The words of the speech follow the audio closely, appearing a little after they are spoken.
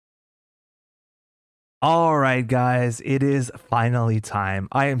All right, guys, it is finally time.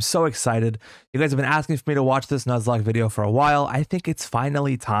 I am so excited. You guys have been asking for me to watch this Nuzlocke video for a while. I think it's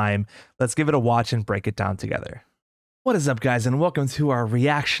finally time. Let's give it a watch and break it down together. What is up, guys, and welcome to our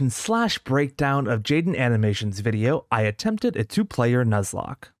reaction / breakdown of Jaiden Animations video. I attempted a 2-player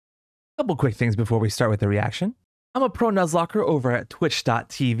Nuzlocke. Couple quick things before we start with the reaction. I'm a pro Nuzlocker over at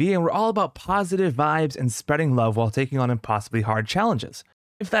twitch.tv, and we're all about positive vibes and spreading love while taking on impossibly hard challenges.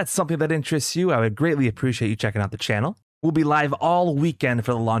 If that's something that interests you, I would greatly appreciate you checking out the channel. We'll be live all weekend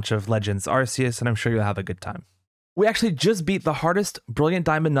for the launch of Legends Arceus, and I'm sure you'll have a good time. We actually just beat the hardest Brilliant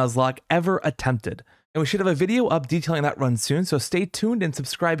Diamond Nuzlocke ever attempted, and we should have a video up detailing that run soon, so stay tuned and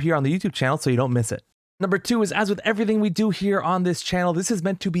subscribe here on the YouTube channel so you don't miss it. Number 2 is, as with everything we do here on this channel, this is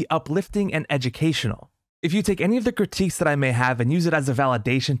meant to be uplifting and educational. If you take any of the critiques that I may have and use it as a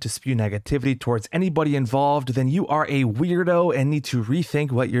validation to spew negativity towards anybody involved, then you are a weirdo and need to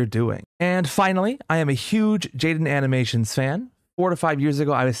rethink what you're doing. And finally, I am a huge Jaiden Animations fan. 4 to 5 years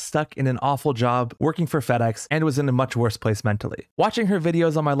ago, I was stuck in an awful job working for FedEx and was in a much worse place mentally. Watching her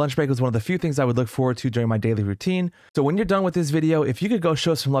videos on my lunch break was one of the few things I would look forward to during my daily routine. So when you're done with this video, if you could go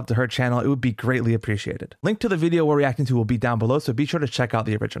show some love to her channel, it would be greatly appreciated. Link to the video we're reacting to will be down below, so be sure to check out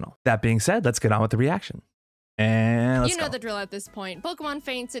the original. That being said, let's get on with the reaction. And let's You know go. the drill at this point. Pokemon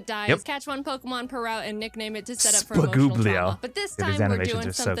faints, it dies. Yep. Catch one Pokemon per route and nickname it to set up for emotional trauma. But this time we're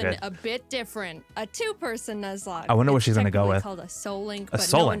doing something a bit different. A 2-person Nuzlocke. I wonder what she's gonna go with. Called a Soul Link. A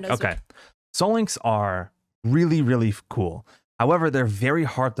Soul Link. Okay. Soul Links are really, really cool. However, they're very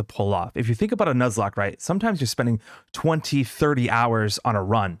hard to pull off. If you think about a Nuzlocke, right? Sometimes you're spending 20, 30 hours on a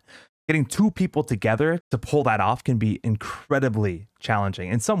run. Getting 2 people together to pull that off can be incredibly challenging.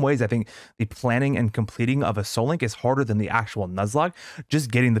 In some ways, I think the planning and completing of a Soul Link is harder than the actual Nuzlocke,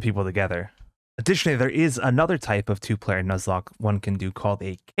 just getting the people together. Additionally, there is another type of 2-player Nuzlocke one can do called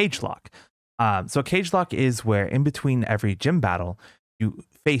a cage lock. So a cage lock is where in between every gym battle, you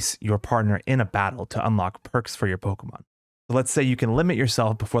face your partner in a battle to unlock perks for your Pokemon. So let's say you can limit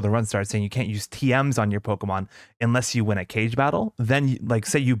yourself before the run starts, saying you can't use TMs on your Pokemon unless you win a cage battle. Then, like,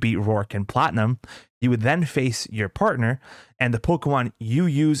 say you beat Rourke in Platinum, you would then face your partner, and the Pokemon you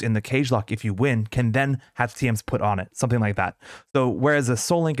use in the cage lock, if you win, can then have TMs put on it, something like that. So whereas a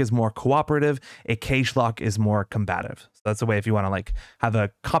Soul Link is more cooperative, a cage lock is more combative. So that's the way if you want to like have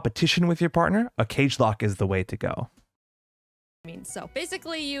a competition with your partner, a cage lock is the way to go. So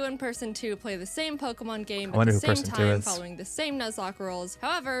basically, you and Person 2 play the same Pokemon game at the same time, following the same Nuzlocke rules.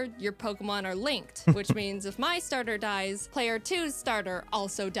 However, your Pokemon are linked, which means if my starter dies, player 2's starter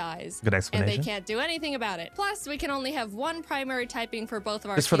also dies. Good explanation. And they can't do anything about it. Plus, we can only have one primary typing for both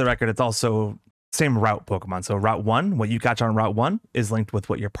of our. Just for the record, it's also same route Pokemon. So Route 1, what you catch on Route 1 is linked with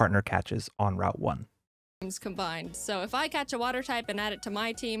what your partner catches on Route 1. Combined. So if I catch a water type and add it to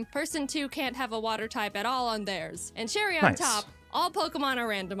my team, Person 2 can't have a water type at all on theirs. And cherry on top, all Pokemon are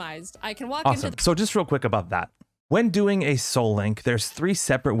randomized. I can walk into So just real quick about that. When doing a Soul Link, there's 3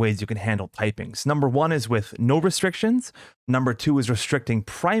 separate ways you can handle typings. Number 1 is with no restrictions. Number 2 is restricting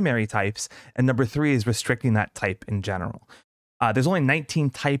primary types. And number 3 is restricting that type in general. There's only 19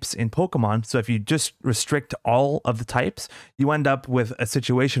 types in Pokemon, so if you just restrict all of the types, you end up with a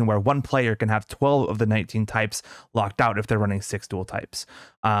situation where one player can have 12 of the 19 types locked out if they're running 6 dual types.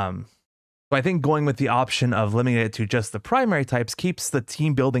 So I think going with the option of limiting it to just the primary types keeps the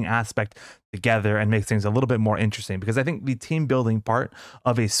team building aspect together and makes things a little bit more interesting, because I think the team building part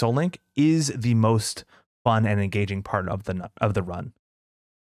of a Soul Link is the most fun and engaging part of the run.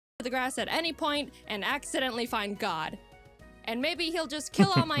 The grass at any point and accidentally find God. And maybe he'll just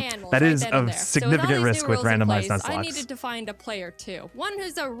kill all my animals. That right is then and a there. significant risk with randomized Nuzlocke. I needed to find a player 2. One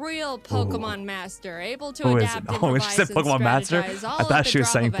who's a real Pokemon master, able to adapt, when she said Pokemon Master, I thought she was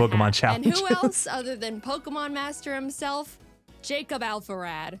saying Pokemon Challenge. And who else other than Pokemon Master himself? Jaiden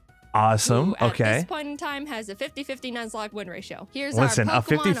Alpharad. Awesome. Who, okay. At this point in time, has a 50-50 Nuzlocke win ratio. Listen, a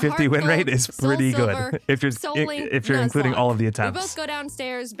 50-50 win rate is pretty good if you're including all of the attempts. We both go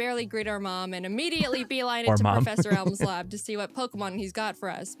downstairs, barely greet our mom, and immediately beeline it to Professor Elm's lab to see what Pokemon he's got for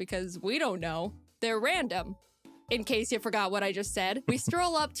us, because we don't know. They're random. In case you forgot what I just said, we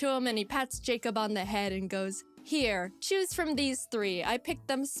stroll up to him and he pats Jacob on the head and goes, "Here, choose from these 3. I picked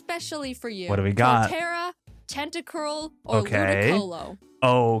them specially for you. What do we got? Torterra, Tentacruel, or Ludicolo."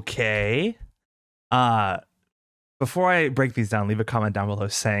 Okay. Before I break these down, leave a comment down below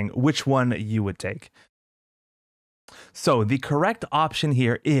saying which one you would take. So the correct option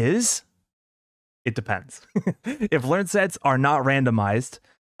here is, it depends. If learn sets are not randomized,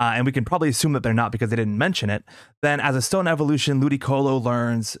 and we can probably assume that they're not because they didn't mention it, then as a Stone Evolution, Ludicolo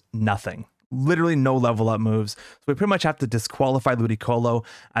learns nothing. literally no level up moves. So we pretty much have to disqualify Ludicolo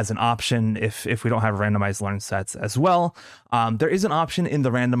as an option if we don't have randomized learn sets as well. There is an option in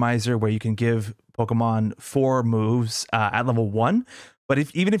the randomizer where you can give Pokemon 4 moves at level 1. But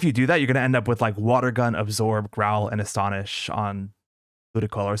even if you do that, you're going to end up with like Water Gun, Absorb, Growl, and Astonish on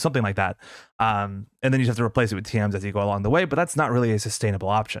Ludicolo or something like that. And then you just have to replace it with TMs as you go along the way, but that's not really a sustainable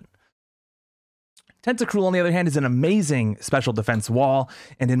option. Tentacruel, on the other hand, is an amazing special defense wall,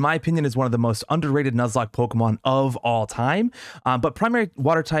 and in my opinion is one of the most underrated Nuzlocke Pokemon of all time. But primary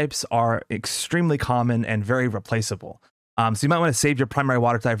water types are extremely common and very replaceable. So you might want to save your primary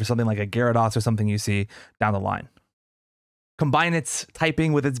water type for something like a Gyarados or something you see down the line. Combine its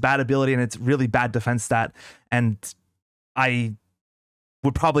typing with its bad ability and its really bad defense stat, and I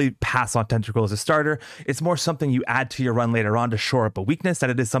would probably pass on Tentacruel as a starter. It's more something you add to your run later on to shore up a weakness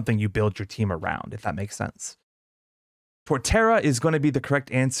than it is something you build your team around, if that makes sense. Torterra is going to be the correct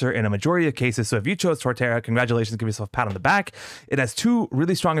answer in a majority of cases, so if you chose Torterra, congratulations, give yourself a pat on the back. It has 2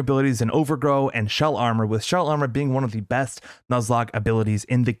 really strong abilities in Overgrow and Shell Armor, with Shell Armor being one of the best Nuzlocke abilities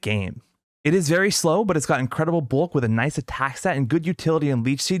in the game. It is very slow, but it's got incredible bulk with a nice attack stat and good utility in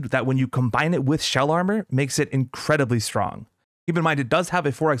Leech Seed that when you combine it with Shell Armor, makes it incredibly strong. Keep in mind, it does have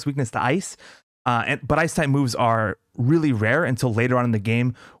a 4x weakness to Ice, but Ice-type moves are really rare until later on in the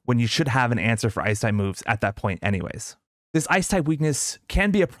game when you should have an answer for Ice-type moves at that point anyways. This Ice-type weakness can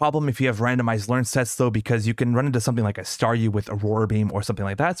be a problem if you have randomized learn sets, though, because you can run into something like a Staryu with Aurora Beam or something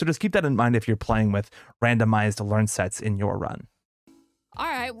like that, so just keep that in mind if you're playing with randomized learn sets in your run. All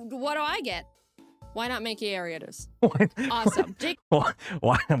right, what do I get? Why not Mankey Ariados? Awesome.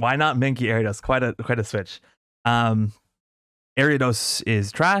 Why not Mankey Ariados? Quite a switch. Ariados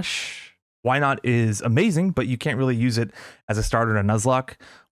is trash. Why Not is amazing, but you can't really use it as a starter in a Nuzlocke.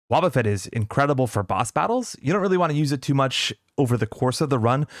 Wobbuffet is incredible for boss battles. You don't really want to use it too much over the course of the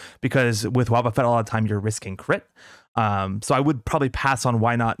run because with Wobbuffet, a lot of the time you're risking crit. So I would probably pass on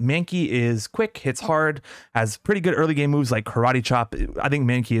Why Not. Mankey is quick, hits hard, has pretty good early game moves like Karate Chop. I think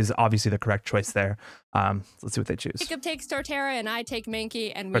Mankey is obviously the correct choice there. Let's see what they choose. Jacob takes Torterra and I take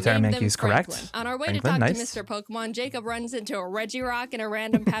Mankey, and we Torterra name Mankey them is Franklin. correct. On our way Franklin, to talk nice. to Mr. Pokemon, Jacob runs into a Regirock in a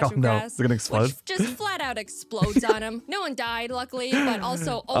random patch of no, grass. it's gonna explode. Which just flat out explodes on him. No one died, luckily, but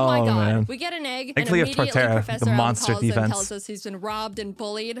also, oh my god. Man. We get an egg, Thankfully, and if immediately Torterra, Professor the Elm monster calls and defense. tells us he's been robbed and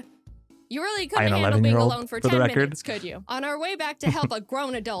bullied. You really I couldn't am handle being 11-year-old, alone for for the 10 record. minutes, could you? On our way back to help a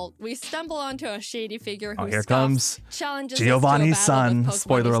grown adult, we stumble onto a shady figure who here scoffs, comes challenges Giovanni's us to a battle son. with Pokemon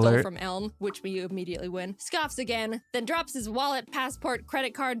Spoiler he stole alert. from Elm, which we immediately win. Scoffs again, then drops his wallet, passport,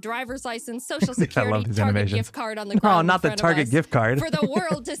 credit card, driver's license, social security, these Target animations. gift card on the ground. Oh, not the in front of Target us gift card. for the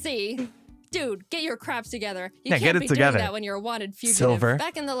world to see. Dude, get your craps together. You Yeah, can't get it be together. doing that when you're a wanted fugitive. Silver.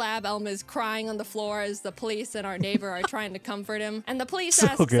 Back in the lab, Elm is crying on the floor as the police and our neighbor are trying to comfort him. And the police So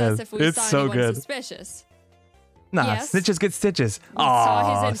asks good. us if we It's saw so anyone good. suspicious. Nah, Yes. snitches get stitches. We saw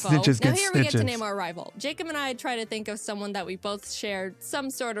Aw, his info. snitches Now get here we get to stitches. name our rival. Jacob and I try to think of someone that we both shared some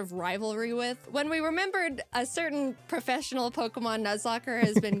sort of rivalry with. When we remembered a certain professional Pokemon Nuzlocker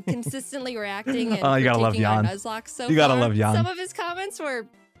has been consistently reacting and Oh, you gotta love critiquing our Jan. Nuzlocke so You gotta far, love Jan. some of his comments were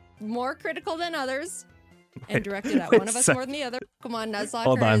more critical than others. And directed at wait one of a us sec. more than the other. Pokemon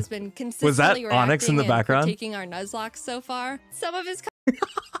Hold Nuzlocker on. has been consistently Was that reacting Onyx in the and background? critiquing our Nuzlocke so far. Some of his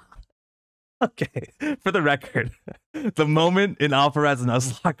Okay, for the record, the moment in Alpharad's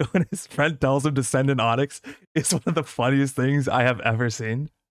Nuzlocke when his friend tells him to send an Onyx is one of the funniest things I have ever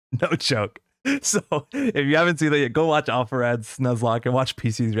seen. No joke. So if you haven't seen that yet, go watch Alpharad's Nuzlocke and watch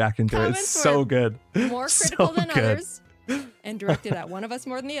PC's reaction to it. It's Comments so were good. more critical So than good. others. And directed at one of us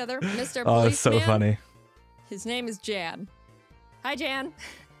more than the other. Mr. Oh, it's so Policeman. funny. His name is Jan. Hi, Jan.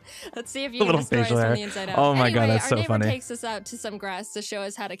 Let's see if you The can little destroy us facial from hair. the inside out. Oh my God, Anyway, that's so our neighbor funny. takes us out to some grass to show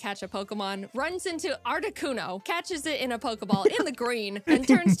us how to catch a Pokemon, runs into Articuno, catches it in a Pokeball in the green, and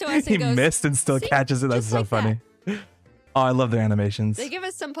turns to us He and goes, missed and still "See? catches it. That's Just so like funny. Oh, I love their animations. They give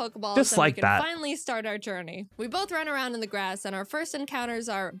us some Pokeballs Just and like we can that. finally start our journey. We both run around in the grass, and our first encounters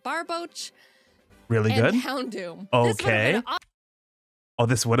are Barboach Really and good. Houndoom. Okay. Oh,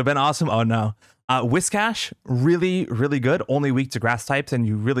 this would have been awesome. Oh no. Whiskash, really, really good. Only weak to grass types, and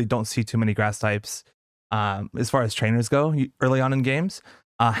you really don't see too many grass types as far as trainers go early on in games.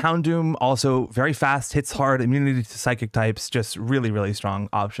 Houndoom, also very fast, hits hard, immunity to psychic types, just really, really strong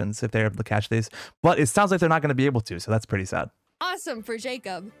options if they're able to catch these. But it sounds like they're not going to be able to, so that's pretty sad. Awesome for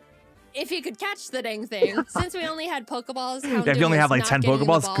Jacob. If he could catch the dang thing, since we only had Pokeballs, Houndoom if you only was have like not 10 getting the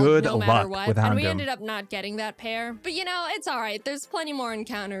Pokeballs, ball good no matter luck what, with and we Houndoom. ended up not getting that pair. But you know, it's all right. There's plenty more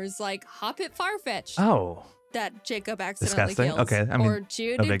encounters like Hoppip Farfetch Oh, that Jacob accidentally disgusting. kills, Okay, I mean, or no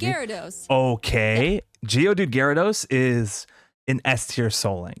Geodude biggie. Gyarados. okay. Geodude Gyarados is an S tier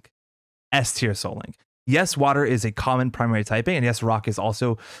Soul Link. S tier Soul Link. Yes, water is a common primary typing, and yes, rock is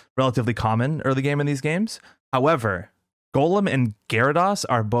also relatively common early game in these games. However, Golem and Gyarados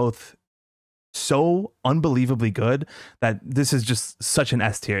are both so unbelievably good that this is just such an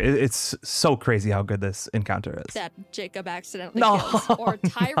S tier. It's so crazy how good this encounter is. That Jacob accidentally kills. Or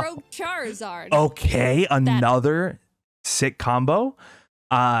Tyro Charizard. Okay, another sick combo.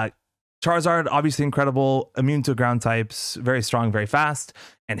 Charizard, obviously incredible, immune to ground types, very strong, very fast.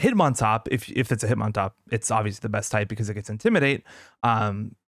 And Hitmontop, if it's a Hitmontop, it's obviously the best type because it gets Intimidate.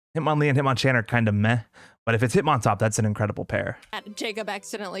 Hitmonlee and Hitmonchan are kind of meh, but if it's Hitmontop, that's an incredible pair. That Jacob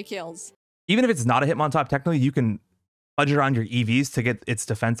accidentally kills. Even if it's not a Hitmontop, technically you can fudge around your EVs to get its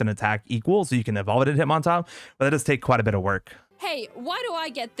defense and attack equal, so you can evolve it in Hitmontop, but that does take quite a bit of work. Hey, why do I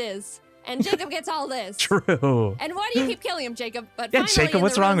get this? And Jacob gets all this. True. And why do you keep killing him, Jacob? But yeah, Jacob,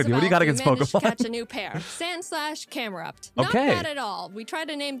 what's wrong with you? What do you got against Pokemon? To catch a new pair. Sand/Camerupt. Okay. Not bad at all. We tried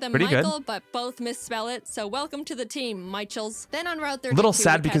to name them Pretty Michael, good. but both misspell it. So welcome to the team, Michels. Then on Route 32, a little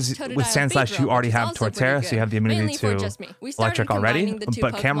sad because with Sand/, you already have Torterra, so you have the immunity to electric already.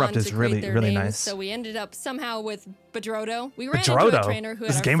 But Camerupt is really, really nice. So we ended up somehow with Bedrodo. We ran into a trainer who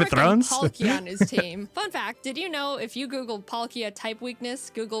had a Game of Thrones? Palkia on his team. Fun fact, did you know if you Google Palkia type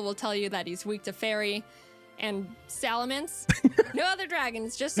weakness, Google will tell you that he's weak to Fairy and Salamence. No other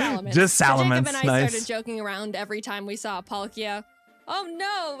dragons, just Salamence. Just Salamence, so Jacob and I started joking around every time we saw a Palkia. Oh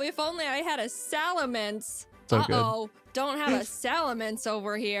no, if only I had a Salamence. Uh-oh, don't have a Salamence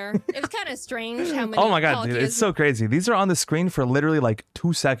over here. It was kind of strange how many Oh my god, Palkias dude, it's so crazy. These are on the screen for literally like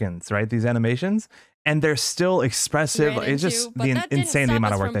 2 seconds, right? These animations. And they're still expressive. It's just insane the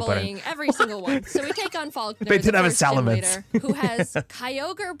amount of work they put in. Every single one. So we take on Faulkner, they did have a Salamence, who has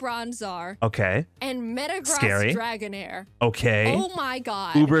Kyogre Bronzor. Okay. And Metagross Dragonair. Okay. Oh my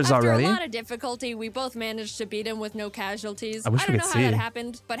god. Ubers already. After a lot of difficulty, we both managed to beat him with no casualties. I wish we could see. I don't know how that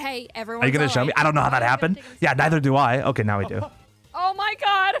happened, but hey, everyone's Are you gonna show me? I don't know how that happened. Yeah, neither do I. Okay, now we do. Oh my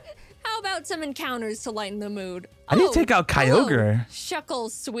god. How about some encounters to lighten the mood? I need to take out Kyogre. Shuckle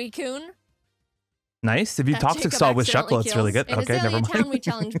Suicune. Nice. If you Toxic Stall with Shuckle, it's really good. In okay, never mind. Town, we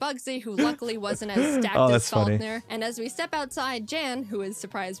challenge Bugsy, who luckily wasn't as stacked as Faulkner. And as we step outside, Jan, who is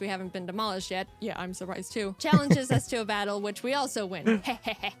surprised we haven't been demolished yet, yeah, I'm surprised too, challenges us to a battle, which we also win.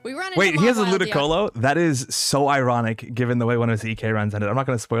 We run into Wait, he has a Ludicolo? That is so ironic, given the way one of his EK runs ended. I'm not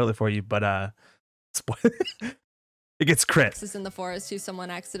going to spoil it for you, but it gets crit. This is in the forest who someone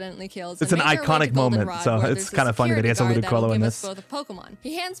accidentally kills. It's an iconic moment, so it's kind of funny that he has a Ludicolo in this. Both a Pokemon.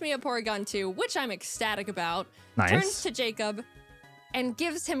 He hands me a Porygon 2, which I'm ecstatic about. Nice. Turns to Jacob and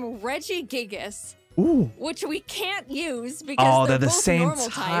gives him Regigigas. Ooh. Which we can't use because they're the both same normal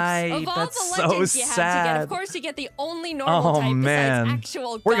types. Of all That's the legends so you have sad. to get, of course you get the only normal type besides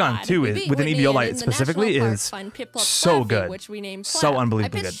actual God. Porygon 2 is, with an Eviolite specifically, is so good. Which we named so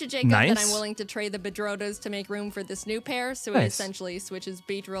unbelievably good. I pitched to Jacob that I'm willing to trade the Bedrodos to make room for this new pair, so he essentially switches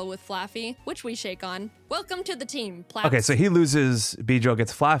Beedrill with Flaffy, which we shake on. Welcome to the team, Plaps. Okay, so he loses Beedrill,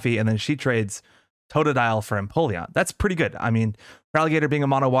 gets Flaffy, and then she trades Totodile for Empoleon. That's pretty good. I mean, for Alligator being a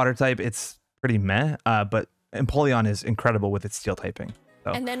mono water type, it's pretty meh, but Empoleon is incredible with its steel typing.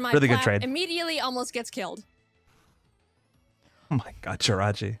 So, and then my really good trade. Immediately almost gets killed. Oh my god,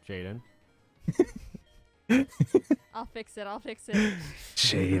 Jirachi. Jaiden. I'll fix it.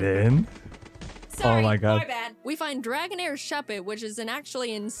 Jaiden. Sorry, oh my god. My bad. We find Dragonair Shuppet, which is an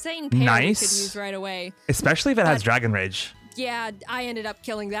actually insane pair we could use right away. Especially if it has Dragon Rage. Yeah, I ended up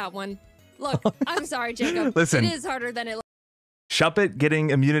killing that one. Look, I'm sorry, Jacob. Listen. It is harder than it looks. Shuppet getting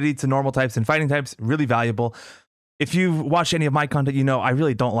immunity to normal types and fighting types, really valuable. If you've watched any of my content, you know I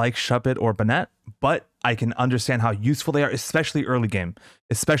really don't like Shuppet or Banette, but I can understand how useful they are, especially early game.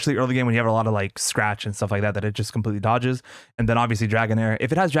 Especially early game when you have a lot of like scratch and stuff like that it just completely dodges. And then obviously Dragonair,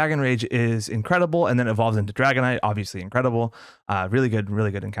 if it has Dragon Rage, is incredible, and then evolves into Dragonite, obviously incredible. Really good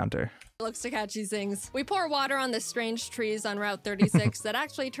encounter. Looks to catch these things. We pour water on the strange trees on Route 36 that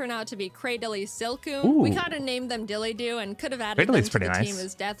actually turn out to be Cradily Silcoon. Ooh. We kind of named them Dilly-Doo and could have added them to the team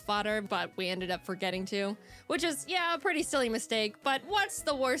as death fodder, but we ended up forgetting to, which is, yeah, a pretty silly mistake, but what's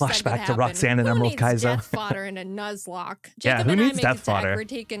the worst that could happen? Flashback to Roxanne and Emerald Kaizo. Death fodder in a Nuzlocke. Yeah, who needs death fodder?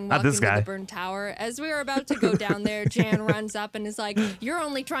 And not this guy. The burn tower. As we were about to go down there, Jan runs up and is like, "You're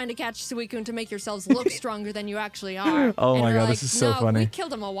only trying to catch Suicune to make yourselves look stronger than you actually are." Oh and my god, like, this is so funny. We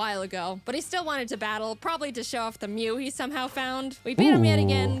killed him a while ago, but he still wanted to battle, probably to show off the Mew he somehow found. We beat him yet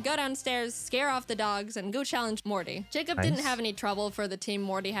again, go downstairs, scare off the dogs, and go challenge Morty. Jacob didn't have any trouble for the team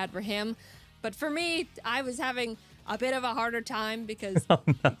Morty had for him, but for me, I was having a bit of a harder time because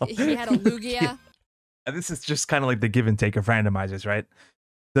he had a Lugia. This is just kind of like the give and take of randomizers, right?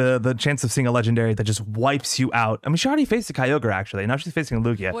 the chance of seeing a legendary that just wipes you out. I mean, she already faced a Kyogre, actually. Now she's facing a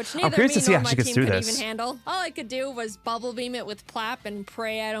Lugia. Which I'm curious to see how she gets through this. Even handle. All I could do was bubble beam it with Plap and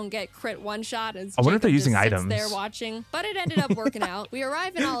pray I don't get crit one shot. As I wonder if they're using just items. There watching, but it ended up working out. We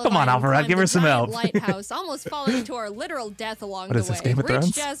arrive in all. Come on, Alpharad, give her some help. Lighthouse, almost falling to our literal death along what the is this, way. Game of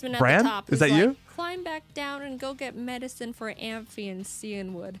Thrones? Jasmine at Bran? the top. Is that you? Climb back down and go get medicine for Amphi and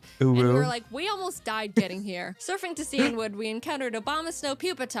Cianwood. Ooh, and we were like, we almost died getting here. Surfing to Cianwood, we encountered Obama Snow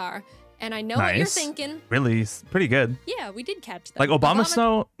Pupitar. And I know what you're thinking. Really, pretty good. Yeah, we did catch that. Like Obama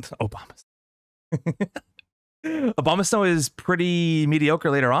Snow. Obama Snow is pretty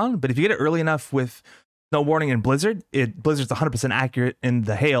mediocre later on, but if you get it early enough with Snow Warning and Blizzard's 100% accurate in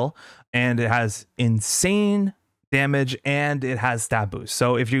the hail, and it has insane damage and it has stab boost.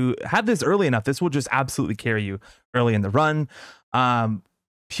 So if you have this early enough, this will just absolutely carry you early in the run.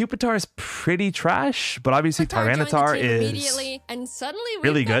 Pupitar is pretty trash, but obviously Tyranitar is and suddenly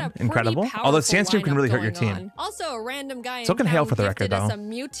really good, incredible. Although Sandstream can really hurt your team. Also, a random guy so can Hail for the record, though. A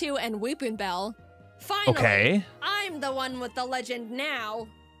Mewtwo and Weeping Bell. Finally, I'm the one with the legend now.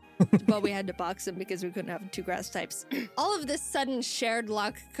 But we had to box him because we couldn't have 2 grass types. All of this sudden shared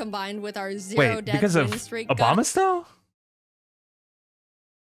luck combined with our 0 death win streak. Obama Snow?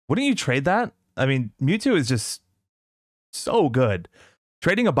 Wouldn't you trade that? I mean, Mewtwo is just so good.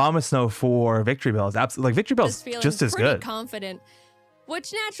 Trading Obama Snow for Victory Bell is absolutely, like, Victory Bell is just as good. Confident,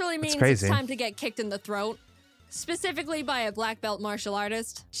 which naturally means it's time to get kicked in the throat, specifically by a black belt martial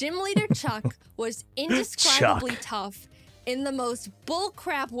artist. Gym leader Chuck was indescribably tough in the most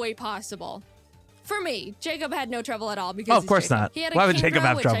bullcrap way possible. For me, Jacob had no trouble at all because of course not. He had Why a would Jacob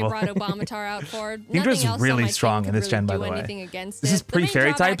have trouble? Which I brought Obamatar out for. Kindra's really strong in this gen, by the way. This is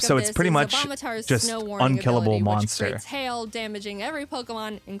pre-fairy type, so it's pretty much just unkillable monster. It's hail, damaging every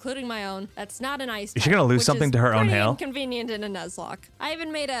Pokemon, including my own. That's not an ice type. Is she gonna lose something to her own hail? Inconvenient in a Nuzlocke. I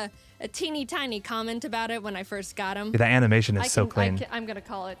even made a teeny tiny comment about it when I first got him. That animation is so clean. I'm gonna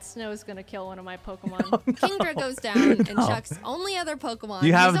call it Snow's gonna kill one of my Pokemon. Oh, no. Kingdra goes down and Chuck's only other Pokemon.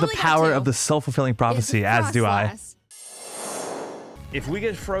 You have the power of the self-fulfilling prophecy, as do I. If we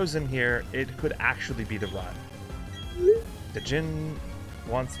get frozen here, it could actually be the run. The Jin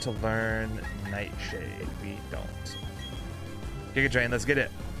wants to learn Nightshade. We don't. Giga Drain, let's get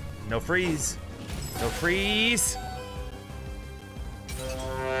it. No freeze. No freeze.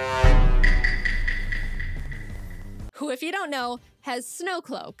 Who, if you don't know, has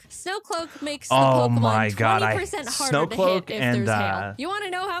Snowcloak. Snowcloak makes the Pokemon 20% harder to hit if there's hail. You want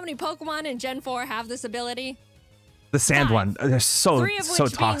to know how many Pokemon in Gen 4 have this ability? The sand 5. one. They're so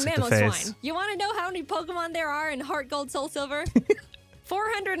toxic to face. Swine. You want to know how many Pokemon there are in HeartGold, SoulSilver?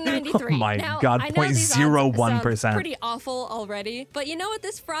 493. Oh my god, 0.01%. Pretty awful already. But you know what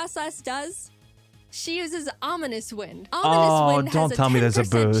this Frostlass does? She uses Ominous Wind. Ominous Wind has tell me there's a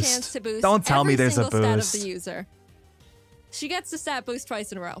boost. Chance to boost don't tell me there's a stat boost. Of the user. She gets the stat boost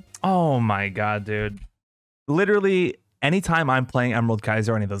twice in a row. Oh my god, dude. Literally, anytime I'm playing Emerald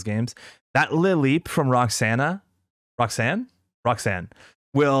Kaiser or any of those games, that Lileep from Roxanne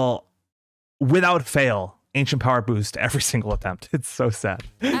will, without fail, Ancient Power boost every single attempt. It's so sad.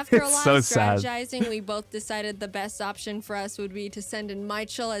 After a lot of strategizing, we both decided the best option for us would be to send in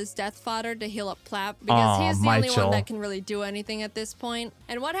Michel as death fodder to heal up Plap, because he is the only one that can really do anything at this point.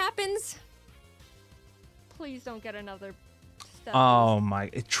 And what happens? Please don't get another step boost. My,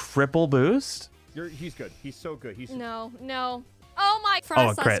 triple boost? He's good. He's so good. He's no. Oh my!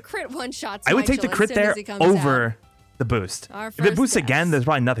 Frostlass crit one shots. I would take the crit there over the boost. If it boosts again, there's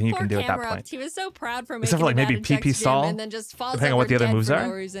probably nothing you can do at that point. He was so proud for making except for like maybe PP stall, and then just falls depending on what the other moves are.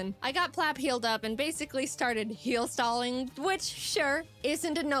 No reason. I got Plap healed up and basically started heal stalling, which sure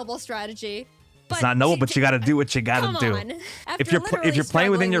isn't a noble strategy. It's not noble, but you got to do what you got to do. If you're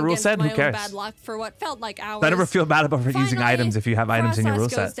playing within your rule set, who cares? Bad luck for what felt like hours. I never feel bad about using items if you have items in your rule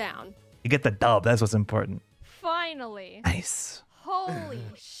set. Down. You get the dub. That's what's important. Finally. Nice. Holy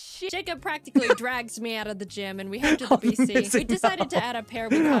shit. Jacob practically drags me out of the gym and we head to the BC. We decided to add a pair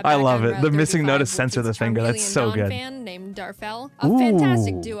we caught I love it. The missing note is censor the finger. That's so good. Fan named Darfell. A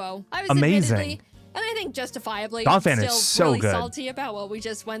fantastic duo. I was amazing. And I think justifiably Donphan is so really good. Salty about what we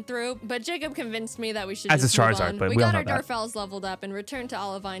just went through, but Jacob convinced me that we should just move Charizard, on. but we we all got know our that. Darfells leveled up and returned to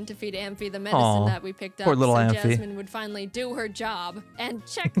Olivine to feed Amphi the medicine that we picked up. Poor little so Amphi. Jasmine would finally do her job. And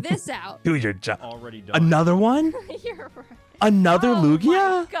check this out. Do your job. Already done. Another one? You're right. Another Lugia?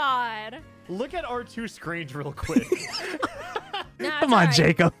 Oh my god. Look at our 2 screens real quick. Come on,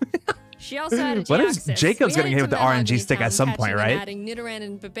 Jacob. She also had a What is Deoxys. Jacob's We getting headed hit with to the RNG Mahogany stick at Town, some point, catching and right? adding Nidoran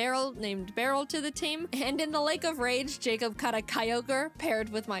and Barrel named Barrel to the team. And in the Lake of Rage, Jacob caught a Kyogre paired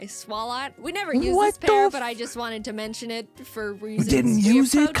with my Swalot. We never used What this pair, the but I just wanted to mention it for reasons. didn't We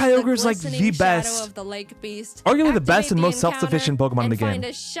use it? approached Kyogre's like glistening the shadow best. of the lake beast, Arguably the best activate and the most self-sufficient encounter, Pokemon in the and game. find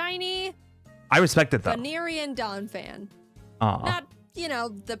a shiny I respect it though. Venerian Donphan. Aw. Not, you know,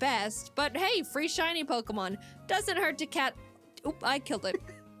 the best, but hey, free shiny Pokemon. Doesn't hurt to Oop, I killed it.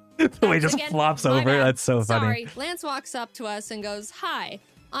 The way it just Again, flops my over. bad. That's so funny. Sorry. Lance walks up to us and goes, "Hi,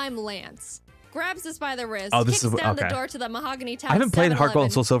 I'm Lance." Grabs us by the wrist, Oh, this kicks is down okay. the door to the Mahogany Town. I haven't played HeartGold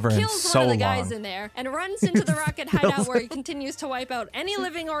and 7-Eleven, SoulSilver in kills so one of the guys long. in there, and runs into the rocket hideout where he continues to wipe out any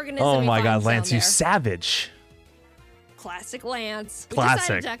living organism. Oh he my god, finds Lance, down you there. savage. Classic Lance. Classic.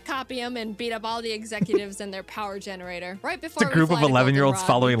 We decided to copy him and beat up all the executives and their power generator. Right before It's a group we of fly to 11-year-olds Goldenrod,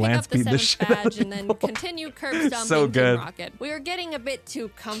 following we pick Lance up the beating the 7th shit out badge of and then people. continue curb stomping So good. Team Rocket. We were getting a bit too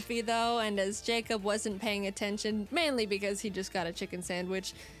comfy though, and as Jacob wasn't paying attention, mainly because he just got a chicken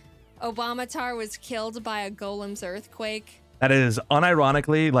sandwich, Obamatar was killed by a Golem's earthquake. That is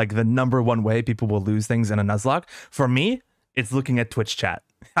unironically like the #1 way people will lose things in a Nuzlocke. For me, it's looking at Twitch chat.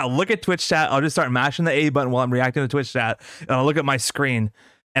 I'll look at Twitch chat. I'll just start mashing the A button while I'm reacting to Twitch chat. And I'll look at my screen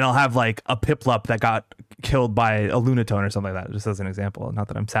and I'll have like a Piplup that got killed by a Lunatone or something like that, just as an example. Not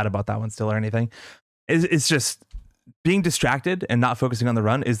that I'm sad about that one still or anything. It's just being distracted and not focusing on the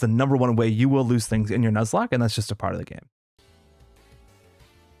run is the #1 way you will lose things in your Nuzlocke. And that's just a part of the game.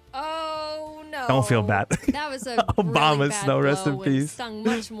 Oh no. Don't feel bad. That was a Obama's really bad snow, rest in blow and peace. stung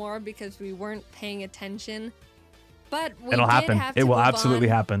much more because we weren't paying attention. But we It'll did happen. have It to will move absolutely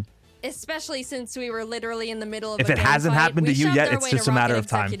on, happen. especially since we were literally in the middle of If a it hasn't gunfight. happened to We you shoved yet, our it's way just to a matter Rocket of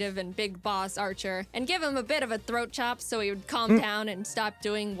time. Executive and Big Boss Archer and give him a bit of a throat chop so he would calm down and stop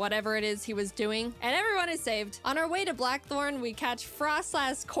doing whatever it is he was doing. And everyone is saved. On our way to Blackthorn, we catch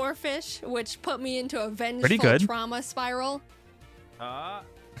Frostlass Corefish, which put me into a vengeful trauma spiral.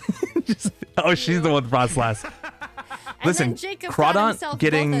 Oh, she's the one with Frostlass. Listen, and then Jacob got Crawdont himself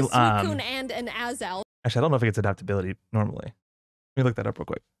getting both a Suicune and an Azel. actually, I don't know if it gets adaptability normally. Let me look that up real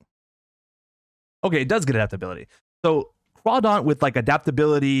quick. Okay, it does get adaptability. So Crawdont with like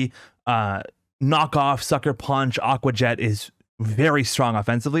adaptability, knockoff, sucker punch, aqua jet is very strong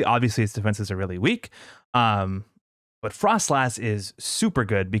offensively. Obviously, its defenses are really weak. But Frostlass is super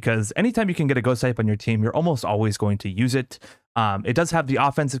good because anytime you can get a ghost type on your team, you're almost always going to use it. It does have the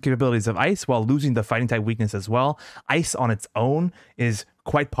offensive capabilities of Ice while losing the fighting type weakness as well. Ice on its own is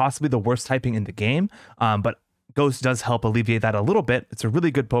quite possibly the worst typing in the game, but Ghost does help alleviate that a little bit. It's a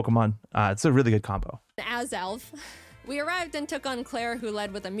really good Pokemon. It's a really good combo. Azelf. We arrived and took on Claire, who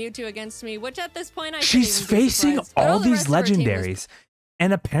led with a Mewtwo against me, which at this point I She's couldn't even be facing surprised, but all the these rest of her team was legendaries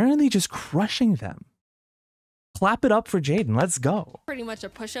and apparently just crushing them. Clap it up for Jaiden. Let's go. pretty much a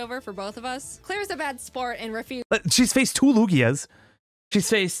pushover for both of us. Claire's a bad sport and refused She's faced 2 Lugias. She's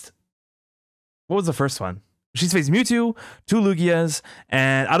faced... What was the first one? She's faced Mewtwo, 2 Lugias,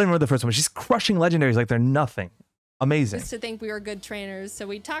 and I don't remember the first one. She's crushing legendaries like they're nothing. Amazing. to think we were good trainers, so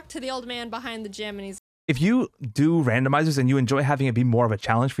we talked to the old man behind the gym and he's If you do randomizers and you enjoy having it be more of a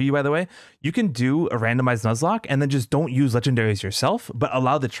challenge for you, by the way, you can do a randomized Nuzlocke and then just don't use legendaries yourself, but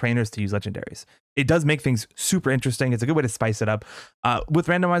allow the trainers to use legendaries. It does make things super interesting. It's a good way to spice it up. With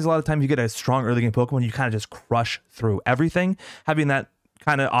randomized, a lot of times you get a strong early game Pokemon, you kind of just crush through everything. Having that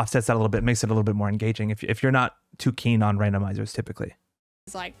kind of offsets that a little bit, makes it a little bit more engaging if you're not too keen on randomizers typically.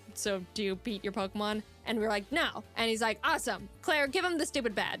 like, so do you beat your Pokemon? And we're like, no. And he's like, awesome. Claire, give him the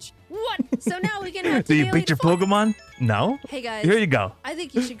stupid badge. What? So now we can head to Do you the beat your Elite Four. Pokemon? No? Hey guys. Here you go. I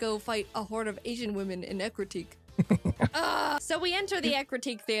think you should go fight a horde of Asian women in Ekritique. So we enter the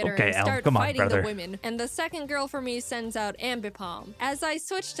Ekritique Theater Okay, and El, start come on, fighting brother. the women. And the second girl for me sends out Ambipom. As I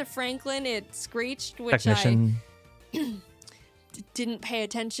switched to Franklin, it screeched, which Technician. I didn't pay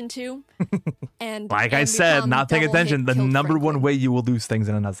attention to. And Like I said, Ambipom not paying double hit attention. The killed #1 Franklin. way you will lose things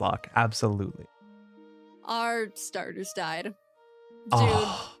in a Nuzlocke. Absolutely. Our starters died. Dude.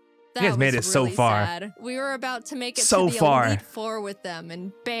 Oh, that you guys made was it so really far. sad. We were about to make it So to the far. Elite Four with them,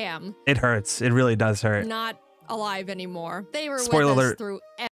 and bam, it hurts. It really does hurt. not alive anymore. They were Spoiler with us alert. through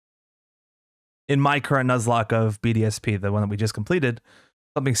In my current Nuzlocke of BDSP, the one that we just completed,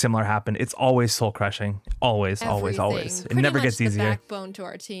 something similar happened. It's always soul crushing. Always, always, everything. always. It Pretty never much gets the easier. Backbone to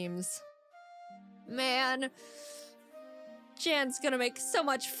our teams. Man, Jan's gonna make so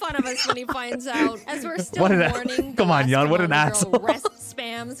much fun of us when he finds out. As we're still What an- mourning, Come on, Jan, what an girl asshole. rest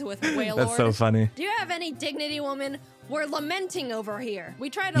spams with Wailord. That's so funny. Do you have any dignity, woman? We're lamenting over here. We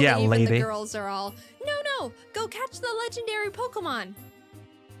try to Yeah, leave and lady. the girls are all, no, go catch the legendary Pokemon.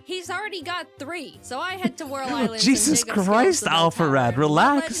 He's already got 3, so I head to Whirl Island. Jesus Christ, Alpharad,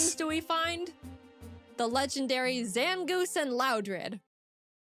 relax. What legends do we find? The legendary Zangoose and Loudred.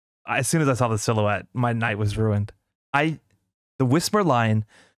 As soon as I saw the silhouette, my night was ruined. The Whisper line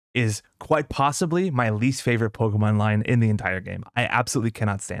is quite possibly my least favorite Pokemon line in the entire game. I absolutely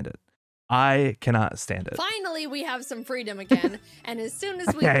cannot stand it. I cannot stand it. Finally, we have some freedom again, and as soon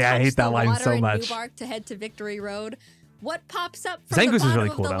as we I hate touch that the line water so in much. Newbark to head to Victory Road, what pops up from Zangoose the is bottom really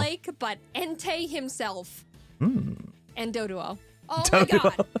of cool, the though. lake but Entei himself? Hmm. And Doduo. Oh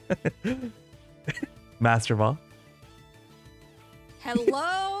Doduo. my god. Master Ball.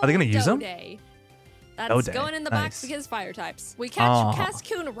 Hello. Are they gonna use them? That's Dode, going in the nice. box because fire types. We catch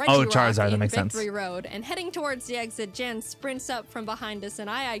Cascoon Regirock Charizard, that in makes Victory sense. Road, and heading towards the exit, Jan sprints up from behind us, and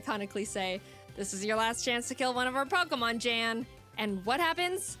I iconically say, "This is your last chance to kill one of our Pokemon, Jan." And what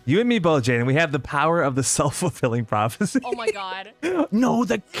happens? You and me both, Jaiden. We have the power of the self-fulfilling prophecy. Oh my god. No,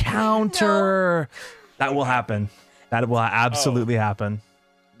 the counter. No. That will happen. That will absolutely happen.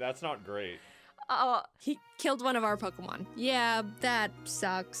 That's not great. He killed one of our Pokemon. Yeah, that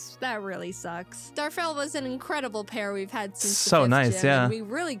sucks. That really sucks. Darfell was an incredible pair we've had since So the 5th nice, gym, yeah. and we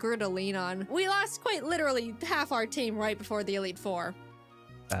really grew to lean on. We lost quite literally half our team right before the Elite Four.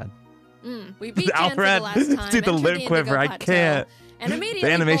 Bad. We beat Jan for the last time. Dude, the entered lip Indigo quiver, I Plateau, can't. And immediately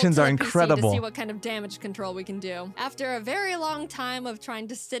The animations bolted are the PC incredible. to see what kind of damage control we can do. After a very long time of trying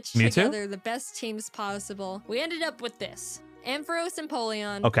to stitch Mewtwo? together the best teams possible, we ended up with this. Ampharos and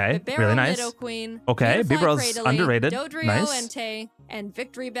Empoleon, Okay, Bibarel really nice. Nidoqueen, Okay, Beautifly Bibarel's Cradily, underrated. Dodrio Nice. Entei, and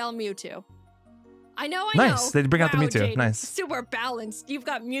Victory Bell Mewtwo. I know. Nice. They bring out the Wow, Mewtwo. Jaiden, Nice. Super balanced. You've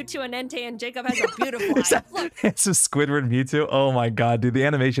got Mewtwo and Entei, and Jacob has a beautiful eye. Look, It's a Squidward Mewtwo. Oh my god, dude. The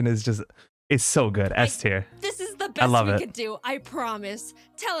animation is just, it's so good. S tier. this is the best love we it. could do. I promise.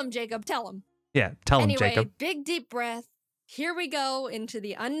 Tell him, Jacob. Tell him. Yeah, tell him, Anyway, Jacob. big deep breath. Here we go into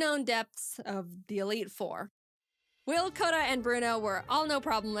the unknown depths of the Elite Four. Will, Coda, and Bruno were all no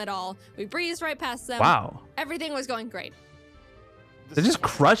problem at all. We breezed right past them. Wow. Everything was going great. They're just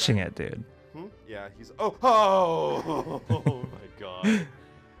crushing it, dude. Yeah, he's. Oh my god.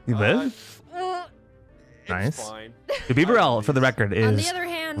 You live? It's Nice. fine. The Bibarel, for the record, On the is other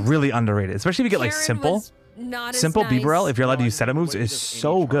hand, really underrated. Especially if you get like Karen simple. was not Simple as nice. Bibarel, if you're allowed to No, use setup moves, wait, is does Amy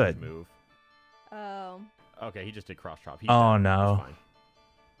so Charge good. move? Oh. Okay, he just did cross chop. He's Oh, dead. no. It's fine.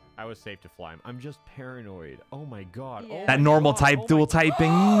 I was safe to fly him. I'm just paranoid. Oh my god. Yeah. Oh That my normal god. type, Oh my dual god.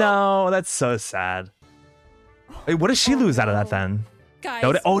 typing. No, that's so sad. Wait, what does she lose out of that then? Guys,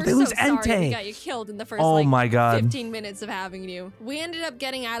 Oh, we're they lose so sorry Entei. we got you killed in the first Oh like my god. 15 minutes of having you. We ended up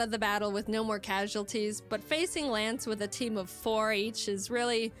getting out of the battle with no more casualties, but facing Lance with a team of 4 each is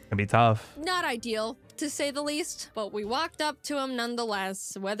really Can be tough. not ideal, to say the least. But we walked up to him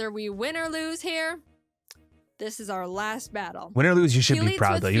nonetheless. Whether we win or lose here, this is our last battle. Win or lose, you should He be leads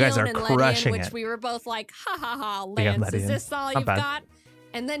proud with though. You guys Fion are and Ledian, crushing which it. we were both like, ha ha ha, Big on Lance, is Ledian. this all Not you've bad. got?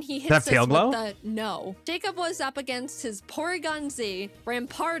 And then he hits That's us Tail with Glow? the no. Jacob was up against his Porygon Z,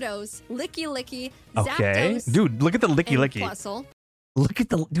 Rampardos, Licky Licky, Okay. Zapdos, Dude, look at the licky and licky. Plusle. Look at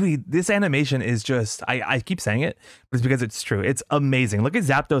the dude. This animation is just. I keep saying it, but it's because it's true. It's amazing. Look at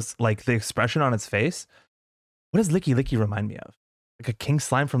Zapdos, like the expression on its face. What does Licky Licky remind me of? Like a king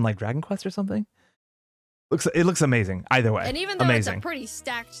slime from like Dragon Quest or something. It looks amazing. Either way, And even though amazing. it's a pretty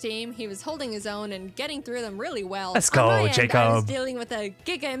stacked team, he was holding his own and getting through them really well. Let's On my go, end, I was Jacob. dealing with a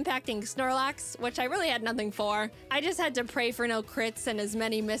giga-impacting Snorlax, which I really had nothing for. I just had to pray for no crits and as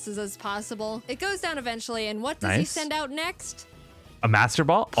many misses as possible. It goes down eventually, and what does he Nice. send out next? A Master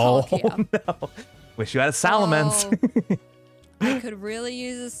Ball? Palkia. Oh no! Wish you had a Salamence. I could really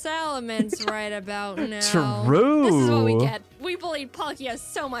use a Salamence right about now. True. This is what we get. We bullied Palkia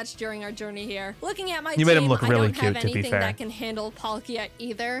so much during our journey here. Looking at my You made him team, look I really don't have cute, to be anything fair. that can handle Palkia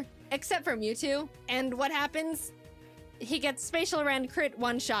either, except for Mewtwo. And what happens? He gets Spatial Rend crit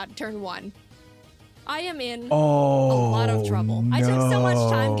one shot turn 1. I am in a lot of trouble. I took so much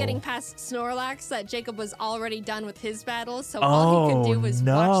time getting past Snorlax that Jacob was already done with his battle, so all he could do was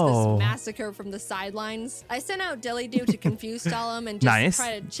watch this massacre from the sidelines. I sent out Dillydoo to confuse stall him and just Nice.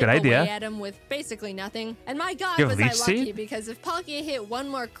 try to Good chip away idea. at him with basically nothing. And my god, You have was I Leech lucky, Seed? because if Palkia hit one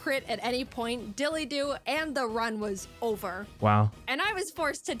more crit at any point, Dillydoo and the run was over. Wow. And I was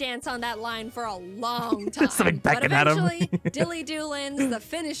forced to dance on that line for a long time. Just, like, but pecking at him. eventually, Dillydoo lands the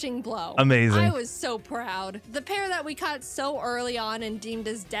finishing blow. Amazing. I was so proud. The pair that we caught so early on and deemed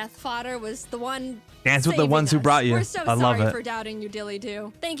as death fodder was the one Dance with the saving ones who us. brought you. We're so I love sorry it. for doubting you,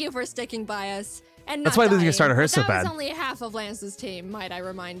 Dillydoo. Thank you for sticking by us. And That's not why losing a dying. starter But hurts so that bad. was only half of Lance's team, might I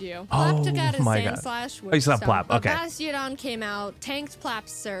remind you. Oh Plap took out his my Sand God. Slash, Oh, you still have Stomp. Plap, okay. A Bastiodon came out, tanked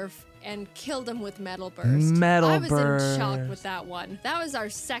Plap's Surf, and killed him with Metal Burst. Metal I was Burst. in shock with that one. That was our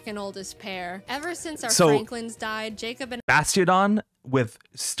second oldest pair. Ever since our So, Franklins died, Jacob and Bastiodon with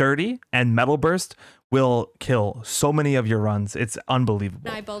Sturdy and Metal Burst will kill so many of your runs. It's unbelievable.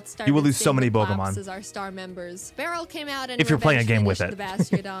 I both started You will lose so many seeing the Claps Pokemon as our star members. Beryl came out and if you're playing a game with finished it.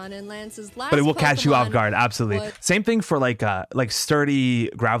 the Bastiodon, and Lance's last But it will catch you off Pokemon guard, absolutely. was- Same thing for like Sturdy,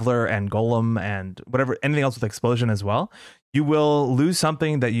 Graveler, and Golem, and whatever, anything else with Explosion as well. You will lose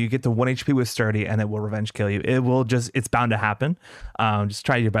something that you get to 1 HP with Sturdy, and it will revenge kill you. It will just, it's bound to happen. Just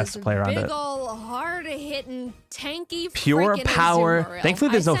try your best to play around big it. ol' hard-hitting, tanky, Pure freaking power. Azumarill.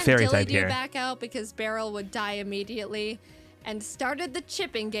 Thankfully, there's no I sent fairy Dilly type Doo here. back out because Beryl would die immediately, and started the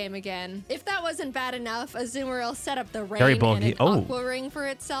chipping game again. If that wasn't bad enough, Azumarill set up the Very rain and bulky. an Oh. Aqua Ring for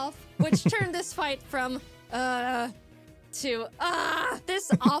itself, which turned this fight from to this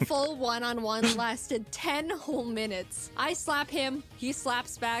awful one-on-one lasted 10 whole minutes. I slap him, he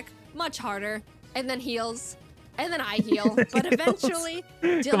slaps back much harder, and then heals, and then I heal. But eventually,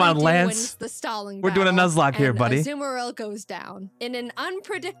 Come on, Dilly Doo Lance. wins the stalling We're doing a battle, Nuzlocke here, and buddy. Azumarill goes down in an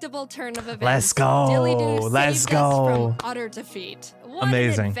unpredictable turn of events. Let's go. Dilly Doo Let's saved go. us from utter defeat. What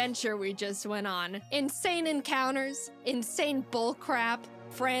Amazing. an adventure we just went on. Insane encounters, insane bullcrap,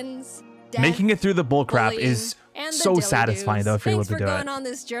 friends, death, Making it through the bullcrap bullying, is and the so Dilly satisfying, Doos. though, if you're able Thanks to for do going it. on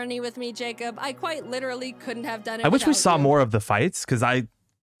this journey with me, Jacob. I quite literally couldn't have done it I wish we without saw you. more of the fights, because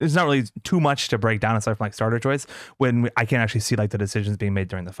there's not really too much to break down aside from like starter choice when I can't actually see like the decisions being made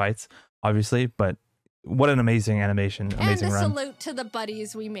during the fights, obviously. But what an amazing animation, amazing and a run. salute to the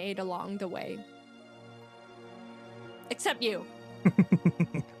buddies we made along the way. Except you.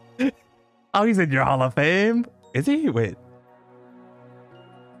 Oh, he's in your Hall of Fame. Is he? Wait.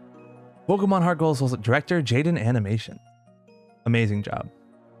 Pokemon HeartGold director, Jaiden Animation. Amazing job.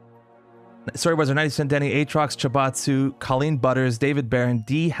 Storyboards are 90% Denny, Aatrox, Chibatsu, Colleen Butters, David Barron,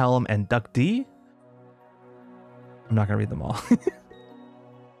 D. Helm, and Duck D. I'm not going to read them all.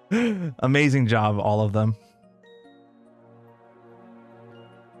 Amazing job, all of them.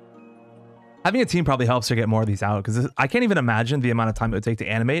 Having a team probably helps her get more of these out, because I can't even imagine the amount of time it would take to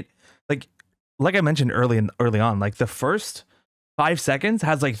animate. Like I mentioned early on, like the first 5 seconds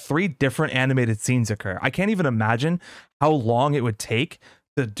has like 3 different animated scenes occur. I can't even imagine how long it would take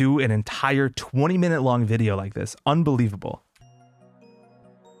to do an entire 20-minute long video like this. Unbelievable.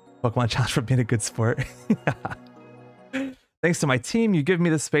 Pokemon Challenge for being a good sport. Thanks to my team, you give me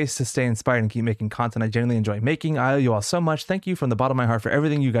the space to stay inspired and keep making content I genuinely enjoy making. I owe you all so much. Thank you from the bottom of my heart for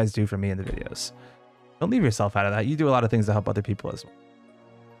everything you guys do for me in the videos. Don't leave yourself out of that. You do a lot of things to help other people as well,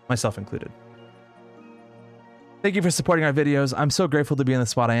 myself included. Thank you for supporting our videos. I'm so grateful to be in the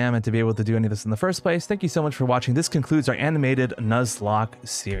spot I am and to be able to do any of this in the first place. Thank you so much for watching. This concludes our animated Nuzlocke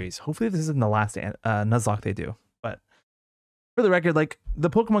series. Hopefully this isn't the last Nuzlocke they do. But for the record, like, the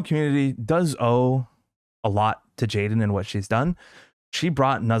Pokemon community does owe a lot to Jaiden and what she's done. She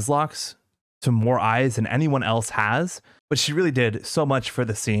brought Nuzlocks to more eyes than anyone else has, but she really did so much for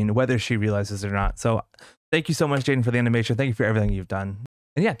the scene, whether she realizes it or not. So thank you so much, Jaiden, for the animation. Thank you for everything you've done.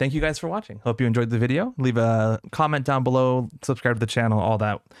 And yeah, thank you guys for watching. Hope you enjoyed the video. Leave a comment down below, subscribe to the channel, all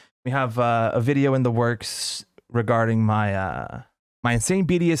that. We have a video in the works regarding my my insane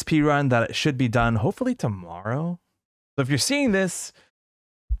BDSP run that should be done hopefully tomorrow. So if you're seeing this,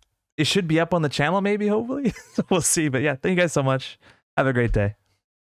 it should be up on the channel maybe, hopefully. We'll see. But yeah, thank you guys so much. Have a great day.